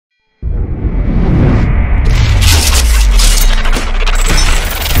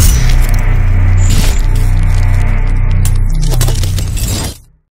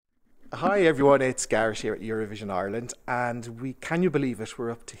Hi everyone, it's Garrett here at Eurovision Ireland, and can you believe it,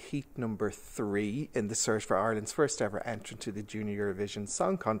 we're up to heat number 3 in the search for Ireland's first ever entrant to the Junior Eurovision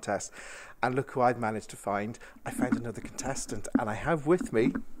Song Contest. And look who I've managed to find. I found another contestant, and I have with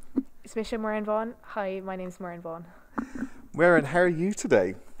me... It's Muireann Vaughan. Hi, my name's Muireann Vaughan. Muireann, how are you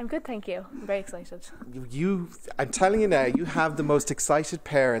today? I'm good, thank you. I'm very excited. I'm telling you now, you have the most excited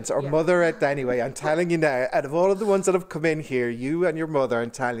parents, or mother anyway. I'm telling you now, out of all of the ones that have come in here, you and your mother,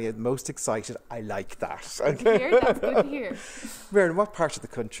 I'm telling you, the most excited. I like that. Good to hear. That's good to hear. Muireann, what part of the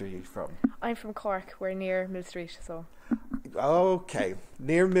country are you from? I'm from Cork. We're near Mill Street, so... Okay,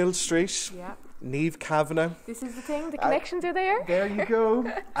 near Mill Street. Yeah. Niamh Kavanagh. This is the thing, the connections are there. There you go.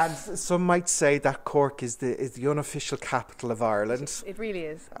 And some might say that Cork is the unofficial capital of Ireland. It really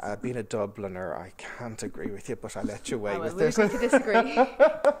is. Being a Dubliner, I can't agree with you, but I'll let you away with we'll this. agree to disagree.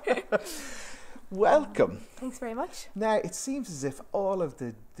 Welcome. Thanks very much. Now, it seems as if all of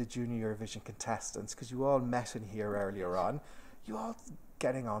the Junior Eurovision contestants, because you all met in here earlier on, you all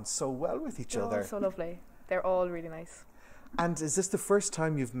getting on so well with each other. They're all so lovely. They're all really nice. And is this the first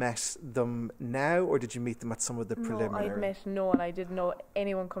time you've met them now, or did you meet them at some of the preliminary? No, I'd met no one. I didn't know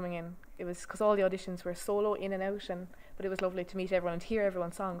anyone coming in. It was because all the auditions were solo, in and out, but it was lovely to meet everyone and hear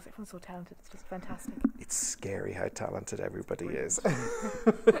everyone's songs. Everyone's so talented. It's just fantastic. It's scary how talented everybody is.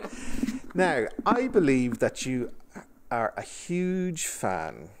 Now, I believe that you are a huge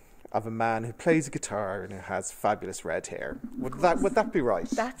fan of a man who plays a guitar and who has fabulous red hair. Would that be right?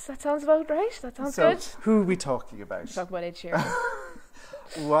 That sounds about right. That sounds good. Who are we talking about? Talk about Ed Sheeran.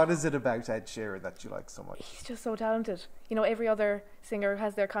 What is it about Ed Sheeran that you like so much? He's just so talented. You know, every other singer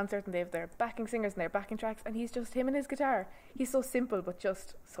has their concert and they have their backing singers and their backing tracks, and he's just him and his guitar. He's so simple but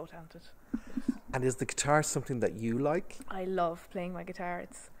just so talented. And is the guitar something that you like? I love playing my guitar.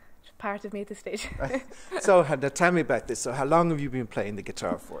 It's part of me at this stage. So tell me about this. So how long have you been playing the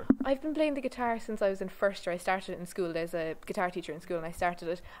guitar for? I've been playing the guitar since I was in first year. I started it in school. There's a guitar teacher in school and I started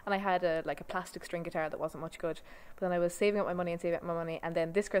it, and I had a plastic string guitar that wasn't much good, but then I was saving up my money, and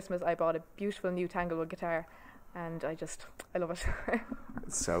then this Christmas I bought a beautiful new Tanglewood guitar, and I love it.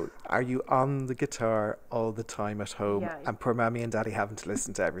 So are you on the guitar all the time at home? Yeah. And poor Mammy and Daddy having to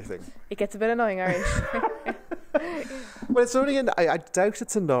listen to everything? It gets a bit annoying, alright. Well, it's only I doubt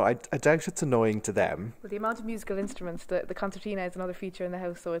it's annoying to them. Well, the amount of musical instruments, the concertina is another feature in the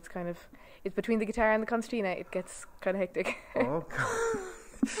house, so it's between the guitar and the concertina, it gets kind of hectic. Oh,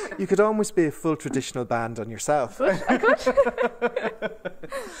 God. You could almost be a full traditional band on yourself. I could.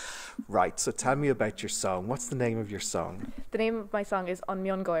 Right, so tell me about your song. What's the name of your song? The name of my song is On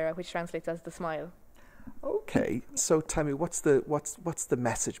Mion Goira, which translates as The Smile. Okay, so tell me, what's the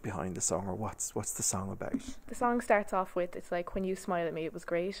message behind the song, or what's the song about? The song starts off with, it's like, when you smile at me, it was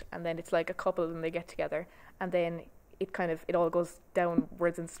great, and then it's like a couple and they get together, and then it all goes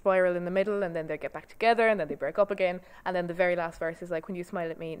downwards and spiral in the middle, and then they get back together, and then they break up again, and then the very last verse is like, when you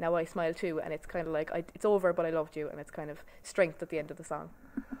smile at me, now I smile too, and it's kind of like, it's over, but I loved you, and it's kind of strength at the end of the song.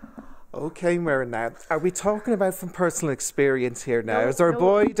 Okay, Muireann, now, are we talking about from personal experience here now? Is there a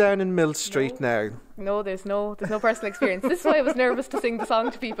boy down in Mill Street now? No, there's no personal experience. This is why I was nervous to sing the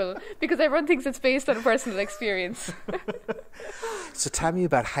song to people, because everyone thinks it's based on a personal experience. So tell me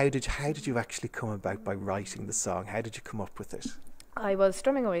about how did you actually come about by writing the song? How did you come up with it? I was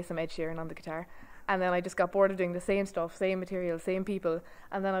strumming away some Ed Sheeran on the guitar, and then I just got bored of doing the same stuff, same material, same people,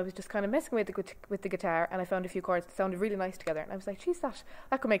 and then I was just kind of messing with the guitar, and I found a few chords that sounded really nice together, and I was like, geez, that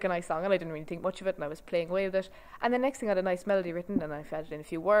could make a nice song, and I didn't really think much of it, and I was playing away with it, and then next thing I had a nice melody written, and I added in a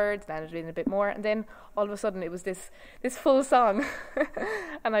few words, and added in a bit more, and then all of a sudden it was this full song,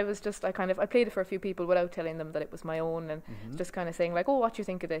 and I played it for a few people without telling them that it was my own, and just kind of saying like, oh, what do you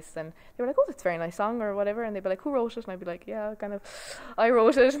think of this? And they were like, oh, that's a very nice song, or whatever, and they'd be like, who wrote it? And I'd be like, yeah, I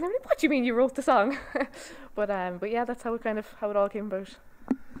wrote it, and they're like, what do you mean you wrote the song? But yeah, that's how it all came about.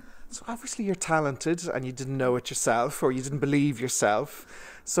 So obviously you're talented and you didn't know it yourself, or you didn't believe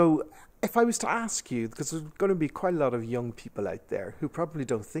yourself. So if I was to ask you, because there's going to be quite a lot of young people out there who probably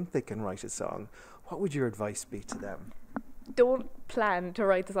don't think they can write a song, what would your advice be to them? Don't plan to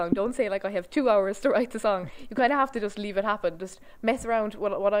write the song. Don't say like, I have 2 hours to write the song. You kind of have to just leave it happen. Just mess around.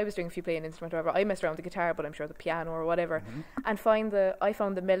 What I was doing, if you play an instrument or whatever, I messed around with the guitar, but I'm sure the piano or whatever, and I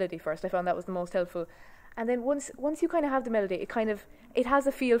found the melody first. I found that was the most helpful. And then once you kind of have the melody, it has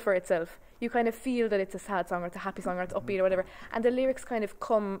a feel for itself. You kind of feel that it's a sad song or it's a happy song or it's upbeat or whatever, and the lyrics kind of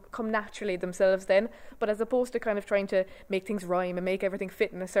come naturally themselves then. But as opposed to kind of trying to make things rhyme and make everything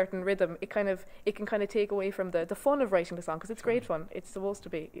fit in a certain rhythm, it can kind of take away from the fun of writing the song, because it's great fun. It's supposed to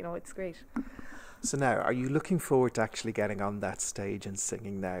be, it's great. So now, are you looking forward to actually getting on that stage and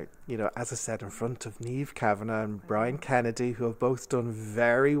singing now? You know, as I said, in front of Niamh Kavanagh and Brian Kennedy, who have both done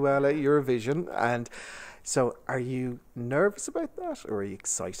very well at Eurovision. And so are you nervous about that, or are you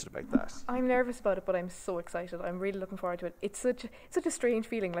excited about that? I'm nervous about it, but I'm so excited. I'm really looking forward to it. It's such a strange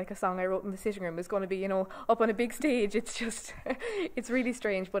feeling, like a song I wrote in the sitting room is going to be, you know, up on a big stage. It's just, it's really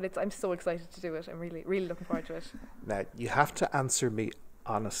strange, but I'm so excited to do it. I'm really, really looking forward to it. Now, you have to answer me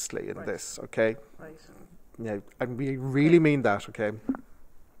honestly in this, okay? Right. Now, I really mean that, okay?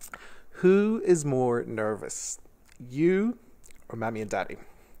 Who is more nervous, you or Mammy and Daddy?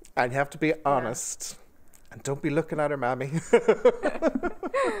 And you have to be honest. And don't be looking at her, Mammy.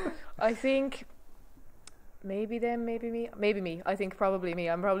 I think maybe them, maybe me. Maybe me. I think probably me.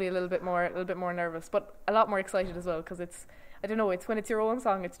 I'm probably a little bit more nervous, but a lot more excited as well, because it's, I don't know, it's when it's your own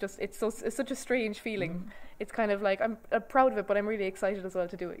song, it's such a strange feeling. It's kind of like, I'm proud of it, but I'm really excited as well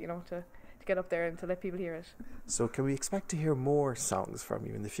to do it, you know, to get up there and to let people hear it. So can we expect to hear more songs from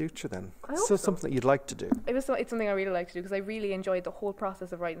you in the future then? I hope so. Something that you'd like to do? It's something I really like to do, because I really enjoyed the whole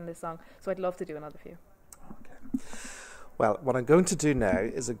process of writing this song, so I'd love to do another few. Okay. Well, what I'm going to do now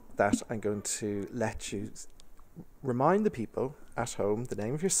is that I'm going to let you remind the people at home the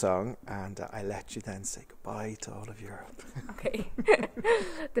name of your song, and I let you then say goodbye to all of Europe. Okay.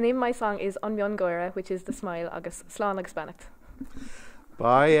 The name of my song is An Mion Goire, which is the smile agus slán agus bannacht.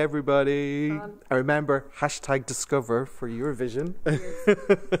 Bye, everybody. And remember, #discover for Eurovision.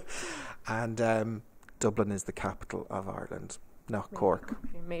 And Dublin is the capital of Ireland, not Cork.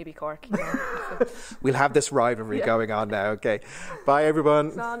 Maybe Cork. We'll have this rivalry going on now, okay? Bye,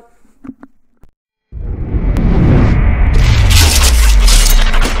 everyone. Slán.